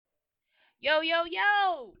Yo, yo,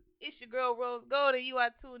 yo! It's your girl Rose Gold, and you are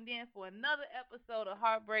tuned in for another episode of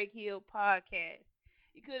Heartbreak Hill Podcast.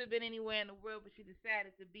 You could have been anywhere in the world, but you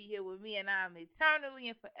decided to be here with me, and I'm eternally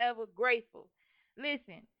and forever grateful.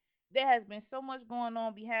 Listen, there has been so much going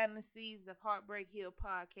on behind the scenes of Heartbreak Hill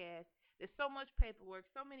Podcast. There's so much paperwork,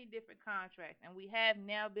 so many different contracts, and we have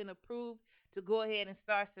now been approved to go ahead and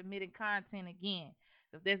start submitting content again.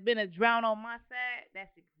 If there's been a drought on my side,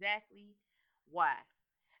 that's exactly why.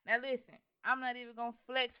 Now listen, I'm not even gonna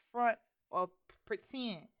flex front or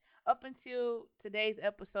pretend. Up until today's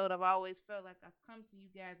episode, I've always felt like I've come to you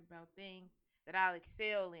guys about things that I'll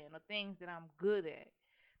excel in or things that I'm good at.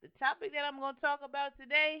 The topic that I'm gonna talk about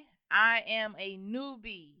today, I am a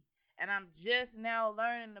newbie and I'm just now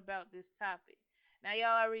learning about this topic. Now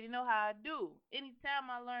y'all already know how I do. Anytime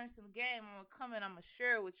I learn some game, I'm gonna come and I'm gonna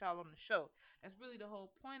share it with y'all on the show. That's really the whole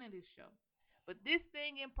point of this show. But this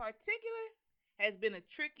thing in particular has been a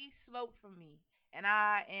tricky slope for me, and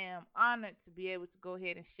I am honored to be able to go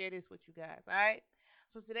ahead and share this with you guys. All right.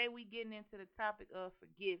 So today we getting into the topic of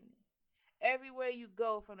forgiveness. Everywhere you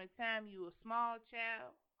go, from the time you a small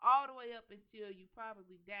child all the way up until you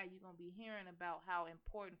probably die, you're gonna be hearing about how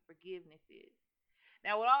important forgiveness is.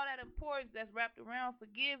 Now, with all that importance that's wrapped around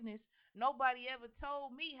forgiveness, nobody ever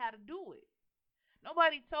told me how to do it.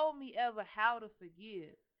 Nobody told me ever how to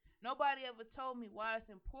forgive. Nobody ever told me why it's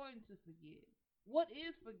important to forgive. What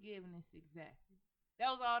is forgiveness exactly?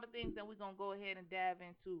 Those are all the things that we're going to go ahead and dive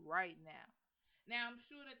into right now. Now, I'm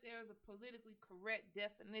sure that there is a politically correct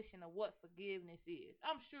definition of what forgiveness is.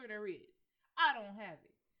 I'm sure there is. I don't have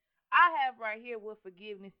it. I have right here what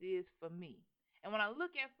forgiveness is for me. And when I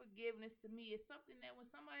look at forgiveness, to me, it's something that when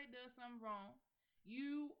somebody does something wrong,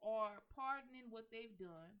 you are pardoning what they've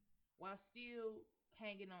done while still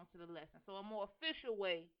hanging on to the lesson. So, a more official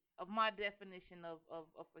way of my definition of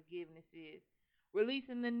forgiveness is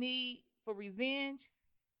releasing the need for revenge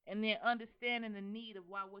and then understanding the need of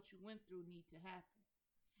why what you went through needs to happen.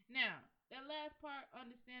 Now, that last part,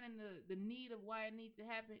 understanding the need of why it needs to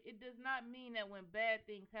happen, it does not mean that when bad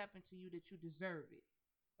things happen to you that you deserve it.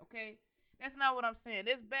 Okay? That's not what I'm saying.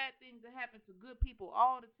 There's bad things that happen to good people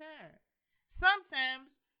all the time.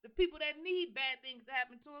 Sometimes the people that need bad things to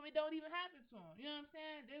happen to them, it don't even happen to them. You know what I'm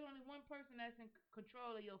saying? There's only one person that's in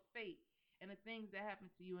control of your fate and the things that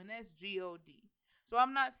happen to you, and that's God. So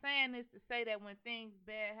I'm not saying this to say that when things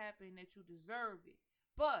bad happen that you deserve it,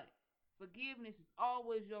 but forgiveness is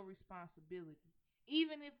always your responsibility.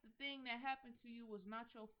 Even if the thing that happened to you was not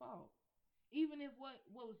your fault. Even if what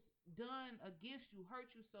was done against you hurt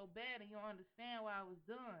you so bad and you don't understand why it was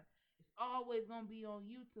done, it's always going to be on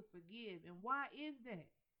you to forgive. And why is that?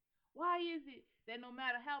 Why is it that no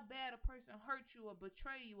matter how bad a person hurt you or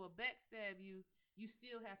betray you or backstab you, you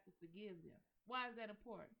still have to forgive them? Why is that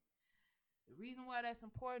important? The reason why that's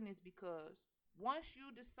important is because once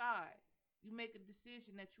you decide, you make a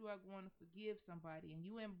decision that you are going to forgive somebody and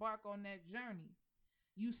you embark on that journey,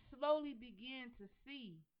 you slowly begin to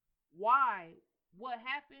see why what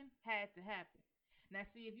happened had to happen. Now,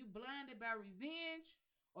 see, if you blinded by revenge,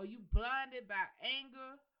 or you blinded by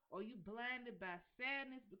anger, or you blinded by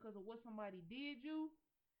sadness because of what somebody did you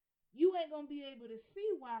ain't gonna be able to see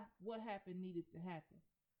why what happened needed to happen.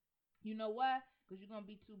 You know why? Because you're gonna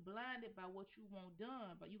be too blinded by what you want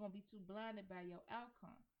done, but you're gonna be too blinded by your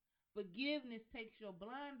outcome. Forgiveness takes your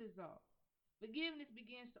blinders off. Forgiveness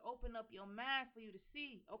begins to open up your mind for you to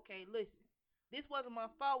see, okay, listen, this wasn't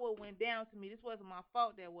my fault what went down to me. This wasn't my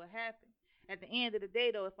fault that what happened. At the end of the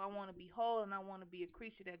day, though, if I want to be whole and I want to be a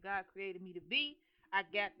creature that God created me to be, I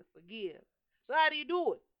got to forgive. So how do you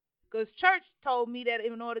do it? Because church told me that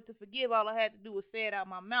in order to forgive, all I had to do was say it out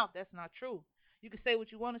my mouth. That's not true. You can say what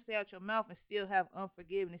you want to say out your mouth and still have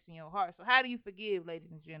unforgiveness in your heart. So how do you forgive, ladies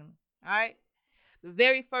and gentlemen? All right? The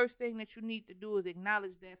very first thing that you need to do is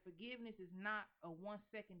acknowledge that forgiveness is not a 1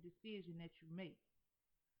 second decision that you make.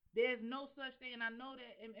 There's no such thing, and I know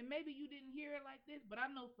that, and maybe you didn't hear it like this, but I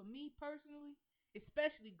know for me personally,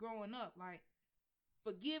 especially growing up, like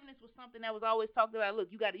forgiveness was something that was always talked about. Look,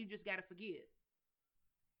 you just gotta forgive.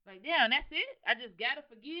 Like, damn, that's it. I just gotta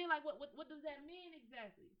forgive. Like, what does that mean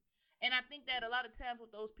exactly? And I think that a lot of times what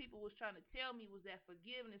those people was trying to tell me was that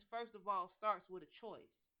forgiveness, first of all, starts with a choice.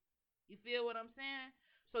 You feel what I'm saying?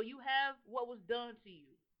 So you have what was done to you,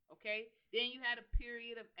 okay? Then you had a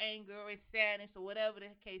period of anger or sadness or whatever the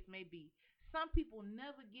case may be. Some people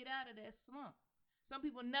never get out of that slump. Some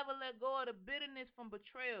people never let go of the bitterness from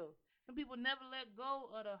betrayal. Some people never let go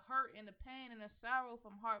of the hurt and the pain and the sorrow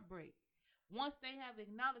from heartbreak. Once they have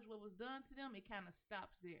acknowledged what was done to them, it kind of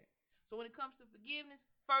stops there. So when it comes to forgiveness,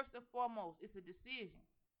 first and foremost, it's a decision.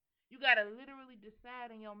 You got to literally decide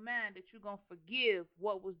in your mind that you're going to forgive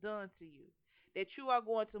what was done to you, that you are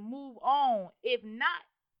going to move on, if not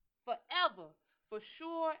forever, for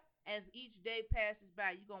sure. As each day passes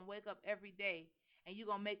by, you're going to wake up every day and you're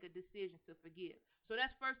going to make a decision to forgive. So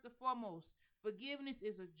that's first and foremost. Forgiveness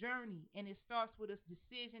is a journey, and it starts with a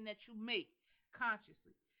decision that you make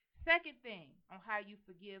consciously. Second thing on how you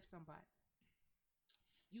forgive somebody,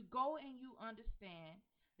 you go and you understand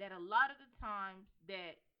that a lot of the times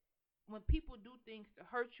that when people do things to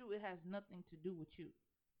hurt you, it has nothing to do with you.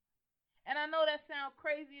 And I know that sounds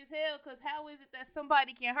crazy as hell, because how is it that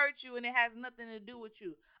somebody can hurt you and it has nothing to do with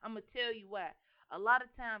you? I'm going to tell you why. A lot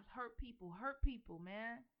of times hurt people,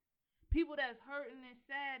 man. People that's hurting and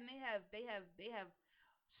sad, and they have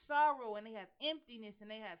sorrow, and they have emptiness,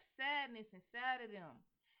 and they have sadness inside of them.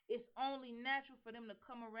 It's only natural for them to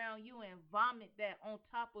come around you and vomit that on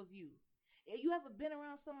top of you. If you ever been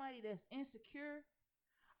around somebody that's insecure,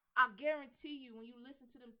 I guarantee you, when you listen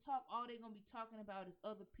to them talk, all they're gonna be talking about is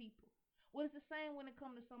other people. Well, it's the same when it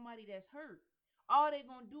comes to somebody that's hurt. All they're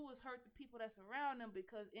gonna do is hurt the people that's around them,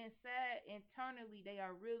 because inside, internally, they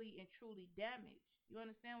are really and truly damaged. You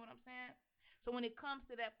understand what I'm saying? So when it comes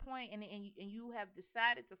to that point, and you have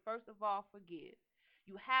decided to first of all forgive,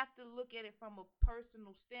 you have to look at it from a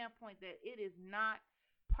personal standpoint, that it is not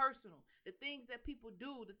personal. The things that people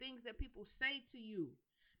do, the things that people say to you,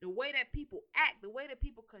 the way that people act, the way that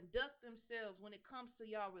people conduct themselves when it comes to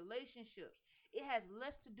y'all relationships, it has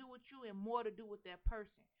less to do with you and more to do with that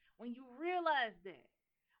person. When you realize that,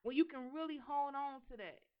 when you can really hold on to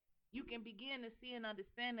that, you can begin to see and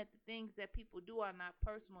understand that the things that people do are not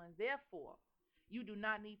personal, and therefore you do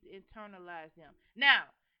not need to internalize them. Now,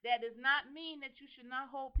 that does not mean that you should not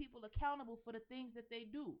hold people accountable for the things that they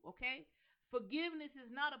do, okay? Forgiveness is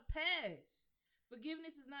not a pass.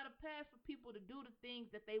 Forgiveness is not a pass for people to do the things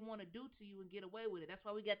that they want to do to you and get away with it. That's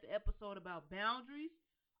why we got the episode about boundaries,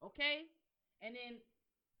 okay? And then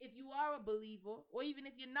if you are a believer, or even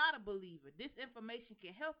if you're not a believer, this information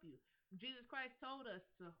can help you. Jesus Christ told us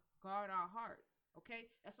to guard our hearts, okay?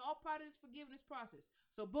 That's all part of this forgiveness process.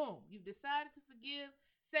 So boom, you've decided to forgive.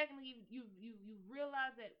 Secondly, you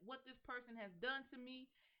realize that what this person has done to me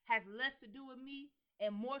has less to do with me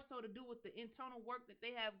and more so to do with the internal work that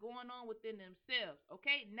they have going on within themselves.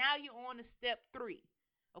 Okay, now you're on to step three.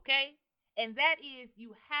 Okay, and that is,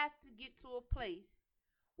 you have to get to a place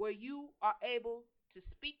where you are able to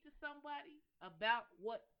speak to somebody about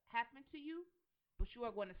what happened to you, but you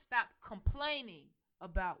are going to stop complaining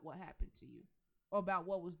about what happened to you or about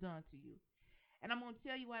what was done to you. And I'm going to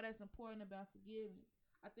tell you why that's important about forgiveness.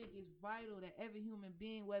 I think it's vital that every human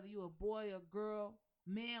being, whether you're a boy or girl,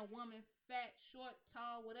 man, woman, fat, short,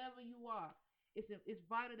 tall, whatever you are, it's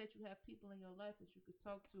vital that you have people in your life that you can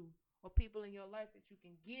talk to, or people in your life that you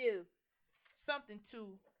can give something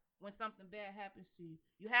to when something bad happens to you.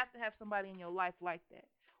 You have to have somebody in your life like that.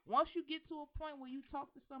 Once you get to a point where you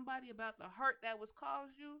talk to somebody about the hurt that was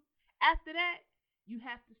caused you, after that, you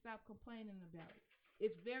have to stop complaining about it.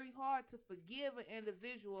 It's very hard to forgive an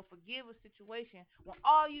individual or forgive a situation when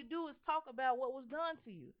all you do is talk about what was done to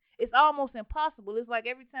you. It's almost impossible. It's like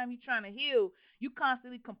every time you're trying to heal, you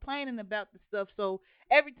constantly complaining about the stuff. So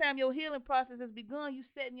every time your healing process has begun, you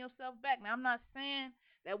setting yourself back. Now, I'm not saying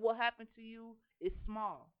that what happened to you is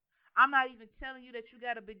small. I'm not even telling you that you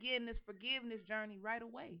got to begin this forgiveness journey right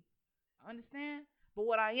away. Understand? But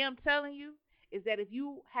what I am telling you is that if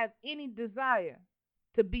you have any desire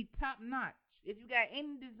to be top notch, if you got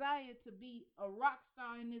any desire to be a rock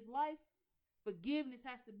star in this life, forgiveness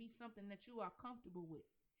has to be something that you are comfortable with.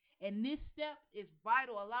 And this step is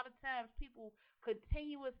vital. A lot of times people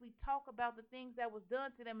continuously talk about the things that was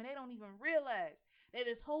done to them, and they don't even realize that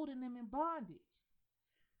it's holding them in bondage.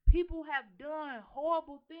 People have done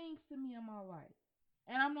horrible things to me in my life.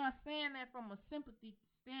 And I'm not saying that from a sympathy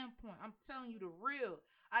standpoint. I'm telling you the real.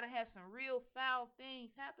 I done had some real foul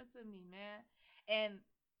things happen to me, man. And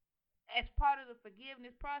as part of the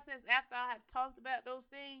forgiveness process, after I had talked about those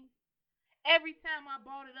things, every time I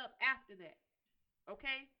brought it up after that,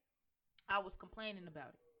 okay, I was complaining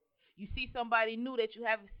about it. You see somebody new that you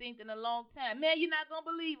haven't seen in a long time. Man, you're not going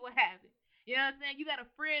to believe what happened. You know what I'm saying? You got a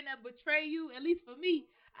friend that betray you. At least for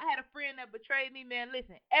me, I had a friend that betrayed me, man.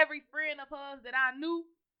 Listen, every friend of hers that I knew,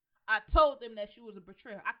 I told them that she was a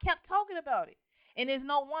betrayer. I kept talking about it. And it's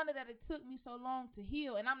no wonder that it took me so long to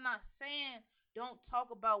heal. And I'm not saying don't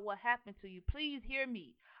talk about what happened to you. Please hear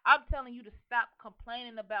me. I'm telling you to stop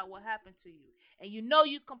complaining about what happened to you. And you know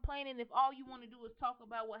you complaining if all you want to do is talk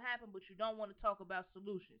about what happened, but you don't want to talk about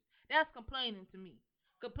solutions. That's complaining to me.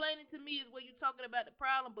 Complaining to me is where you're talking about the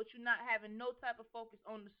problem, but you're not having no type of focus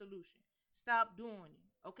on the solution. Stop doing it.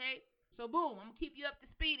 Okay? So boom, I'm gonna keep you up to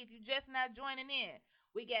speed if you're just not joining in.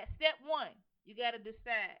 We got step one. You gotta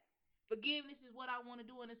decide. Forgiveness is what I want to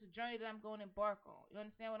do, and it's a journey that I'm going to embark on. You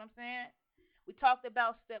understand what I'm saying? We talked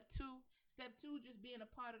about step two. Step two just being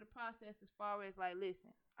a part of the process as far as like,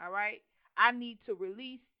 listen, all right, I need to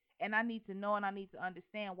release and I need to know and I need to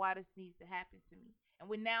understand why this needs to happen to me.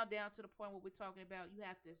 And we're now down to the point where we're talking about you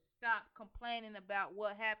have to stop complaining about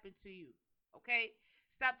what happened to you. Okay?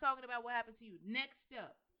 Stop talking about what happened to you. Next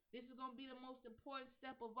step. This is going to be the most important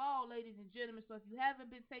step of all, ladies and gentlemen. So if you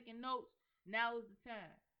haven't been taking notes, now is the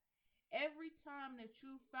time. Every time that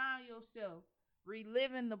you find yourself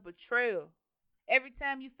reliving the betrayal, every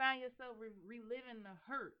time you find yourself reliving the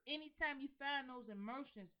hurt, anytime you find those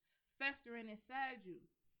emotions festering inside you,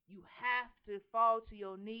 you have to fall to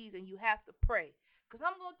your knees and you have to pray. Because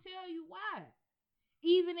I'm going to tell you why.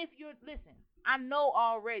 Even if you're, listen, I know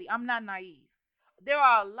already, I'm not naive. There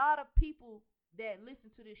are a lot of people that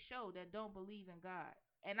listen to this show that don't believe in God.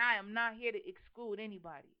 And I am not here to exclude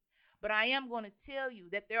anybody. But I am going to tell you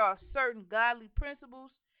that there are certain godly principles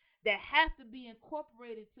that have to be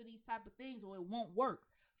incorporated to these type of things or it won't work.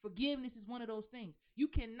 Forgiveness is one of those things. You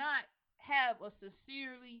cannot have a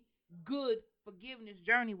sincerely good forgiveness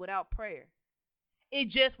journey without prayer. It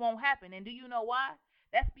just won't happen. And do you know why?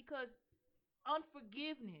 That's because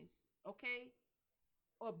unforgiveness, okay,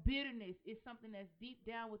 or bitterness is something that's deep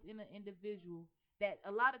down within an individual that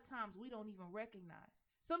a lot of times we don't even recognize.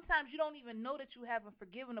 Sometimes you don't even know that you haven't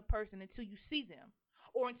forgiven a person until you see them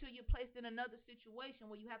or until you're placed in another situation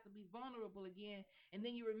where you have to be vulnerable again and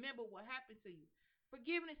then you remember what happened to you.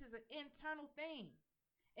 Forgiveness is an internal thing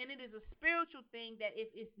and it is a spiritual thing that if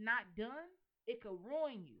it's not done, it could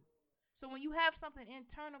ruin you. So when you have something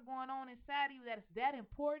internal going on inside of you that's that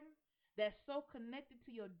important, that's so connected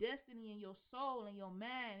to your destiny and your soul and your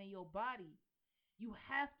mind and your body, you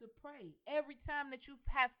have to pray. Every time that you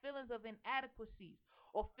have feelings of inadequacy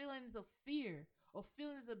or feelings of fear or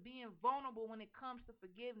feelings of being vulnerable when it comes to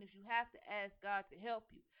forgiveness, you have to ask God to help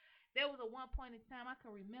you. There was a one point in time I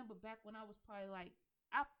can remember back when I was probably like,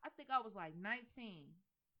 I think I was like 19.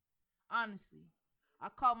 Honestly,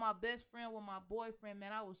 I called my best friend with my boyfriend.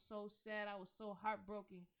 Man, I was so sad. I was so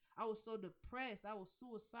heartbroken. I was so depressed. I was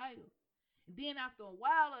suicidal. And then after a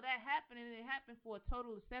while of that happening, and it happened for a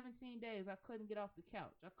total of 17 days, I couldn't get off the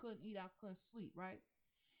couch. I couldn't eat. I couldn't sleep, right?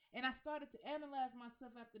 And I started to analyze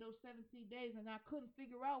myself after those 17 days, and I couldn't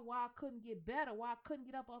figure out why I couldn't get better, why I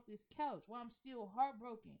couldn't get up off this couch, why I'm still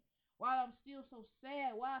heartbroken, why I'm still so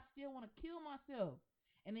sad, why I still want to kill myself.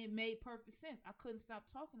 And it made perfect sense. I couldn't stop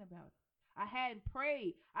talking about it. I hadn't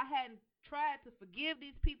prayed. I hadn't tried to forgive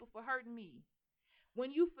these people for hurting me.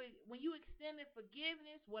 When you extended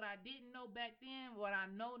forgiveness, what I didn't know back then, what I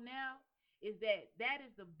know now, is that that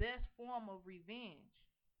is the best form of revenge.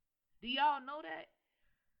 Do y'all know that?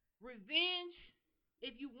 Revenge,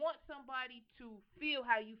 if you want somebody to feel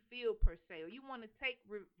how you feel per se, or you want to take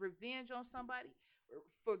revenge on somebody,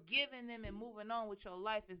 forgiving them and moving on with your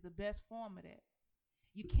life is the best form of that.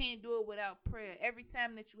 You can't do it without prayer. Every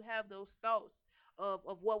time that you have those thoughts of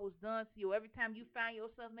what was done to you, every time you find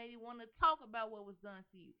yourself maybe wanting to talk about what was done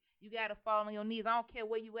to you, you got to fall on your knees. I don't care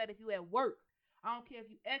where you at, if you at work. I don't care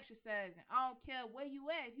if you exercising. I don't care where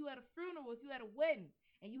you at. If you at a funeral, if you at a wedding,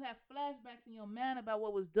 and you have flashbacks in your mind about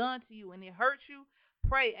what was done to you and it hurts you,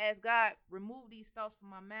 pray, ask God, remove these thoughts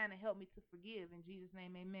from my mind and help me to forgive. In Jesus'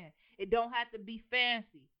 name, amen. It don't have to be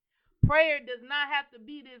fancy. Prayer does not have to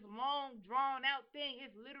be this long, drawn out thing.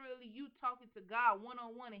 It's literally you talking to God one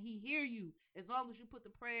on one, and He hear you as long as you put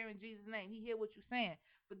the prayer in Jesus' name. He hear what you're saying.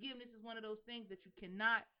 Forgiveness is one of those things that you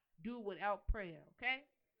cannot do without prayer. Okay,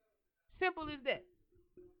 simple as that.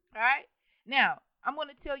 All right. Now I'm going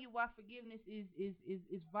to tell you why forgiveness is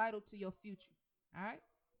vital to your future. All right.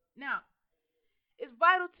 Now it's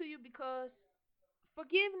vital to you because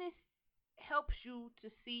forgiveness helps you to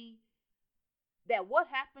see that what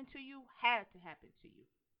happened to you had to happen to you.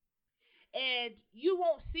 And you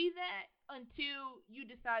won't see that until you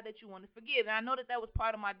decide that you want to forgive. And I know that that was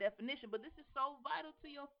part of my definition, but this is so vital to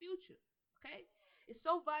your future. Okay? It's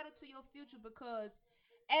so vital to your future because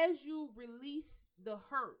as you release the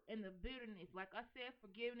hurt and the bitterness, like I said,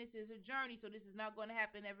 forgiveness is a journey, so this is not going to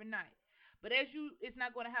happen every night. But as you, it's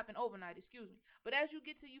not going to happen overnight, excuse me. But as you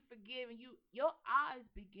get to you forgive and your eyes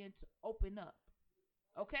begin to open up.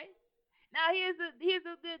 Okay? Now here's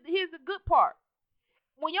the good part.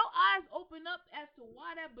 When your eyes open up as to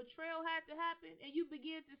why that betrayal had to happen and you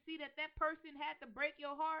begin to see that that person had to break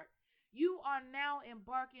your heart, you are now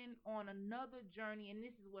embarking on another journey, and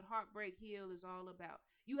this is what Heartbreak Heal is all about.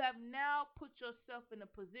 You have now put yourself in a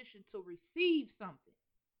position to receive something.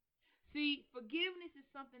 See, forgiveness is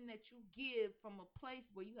something that you give from a place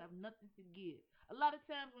where you have nothing to give. A lot of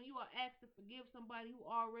times when you are asked to forgive somebody who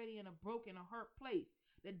already in a broken or hurt place,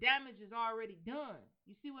 the damage is already done.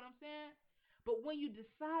 You see what I'm saying? But when you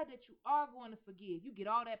decide that you are going to forgive, you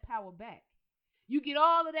get all that power back. You get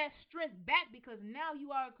all of that strength back because now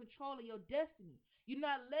you are in control of your destiny. You're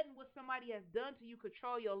not letting what somebody has done to you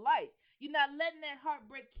control your life. You're not letting that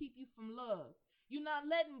heartbreak keep you from love. You're not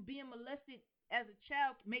letting being molested as a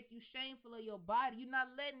child make you shameful of your body. You're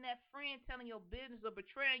not letting that friend telling your business or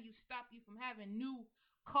betraying you stop you from having new,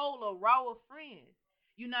 cold, or rawer friends.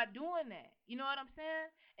 You're not doing that. You know what I'm saying?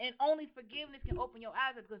 And only forgiveness can open your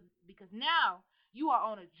eyes because now you are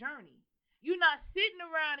on a journey. You're not sitting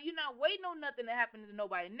around and you're not waiting on nothing to happen to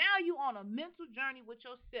nobody. Now you're on a mental journey with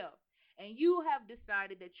yourself. And you have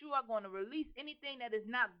decided that you are going to release anything that is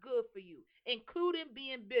not good for you, including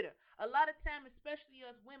being bitter. A lot of time, especially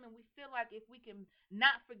us women, we feel like if we can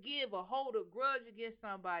not forgive or hold a grudge against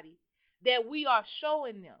somebody, that we are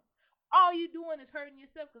showing them. All you're doing is hurting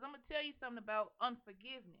yourself. Because I'm going to tell you something about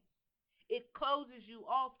unforgiveness. It closes you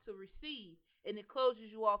off to receive, and it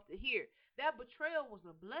closes you off to hear. That betrayal was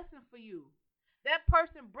a blessing for you. That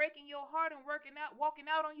person breaking your heart and walking out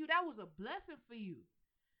on you, that was a blessing for you.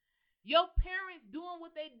 Your parents doing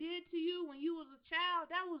what they did to you when you was a child,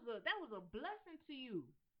 that was a blessing to you.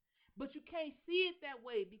 But you can't see it that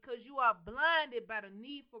way because you are blinded by the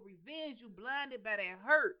need for revenge. You blinded by that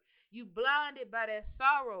hurt. You blinded by that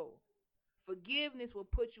sorrow. Forgiveness will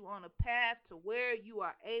put you on a path to where you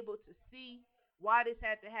are able to see why this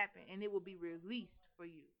had to happen, and it will be released for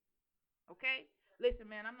you. Okay? Listen,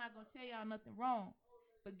 man, I'm not going to tell y'all nothing wrong.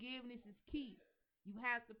 Forgiveness is key. You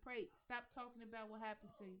have to pray. Stop talking about what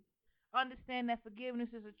happened to you. Understand that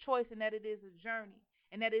forgiveness is a choice and that it is a journey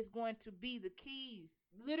and that it's going to be the keys,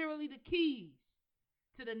 literally the keys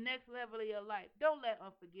to the next level of your life. Don't let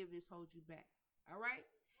unforgiveness hold you back. All right?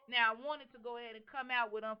 Now, I wanted to go ahead and come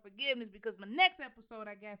out with unforgiveness because my next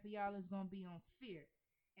episode I got for y'all is going to be on fear.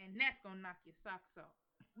 And that's going to knock your socks off.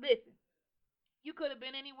 Listen, you could have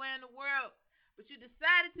been anywhere in the world, but you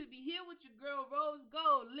decided to be here with your girl, Rose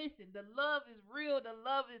Gold. Listen, the love is real. The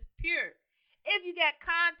love is pure. If you got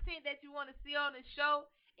content that you want to see on the show,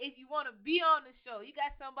 if you want to be on the show, you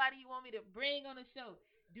got somebody you want me to bring on the show,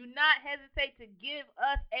 do not hesitate to give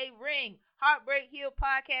us a ring.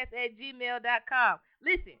 HeartbreakHillPodcast@gmail.com.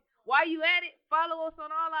 Listen, while you at it, follow us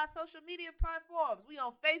on all our social media platforms. We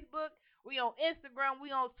on Facebook, we on Instagram,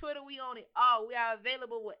 we on Twitter, we on it all. We are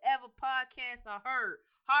available wherever podcasts are heard.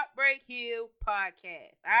 Heartbreak Hill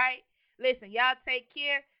Podcast. All right? Listen, y'all take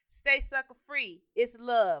care. Stay sucker free. It's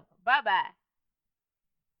love. Bye-bye.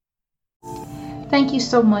 Thank you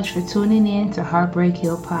so much for tuning in to Heartbreak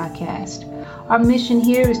Hill Podcast. Our mission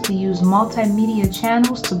here is to use multimedia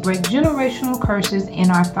channels to break generational curses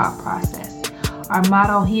in our thought process. Our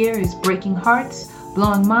motto here is breaking hearts,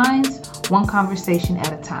 blowing minds, one conversation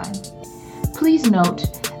at a time. Please note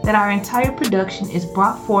that our entire production is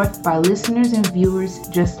brought forth by listeners and viewers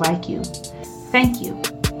just like you. Thank you.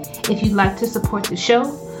 If you'd like to support the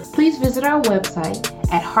show, please visit our website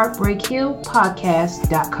at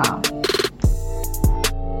heartbreakhillpodcast.com.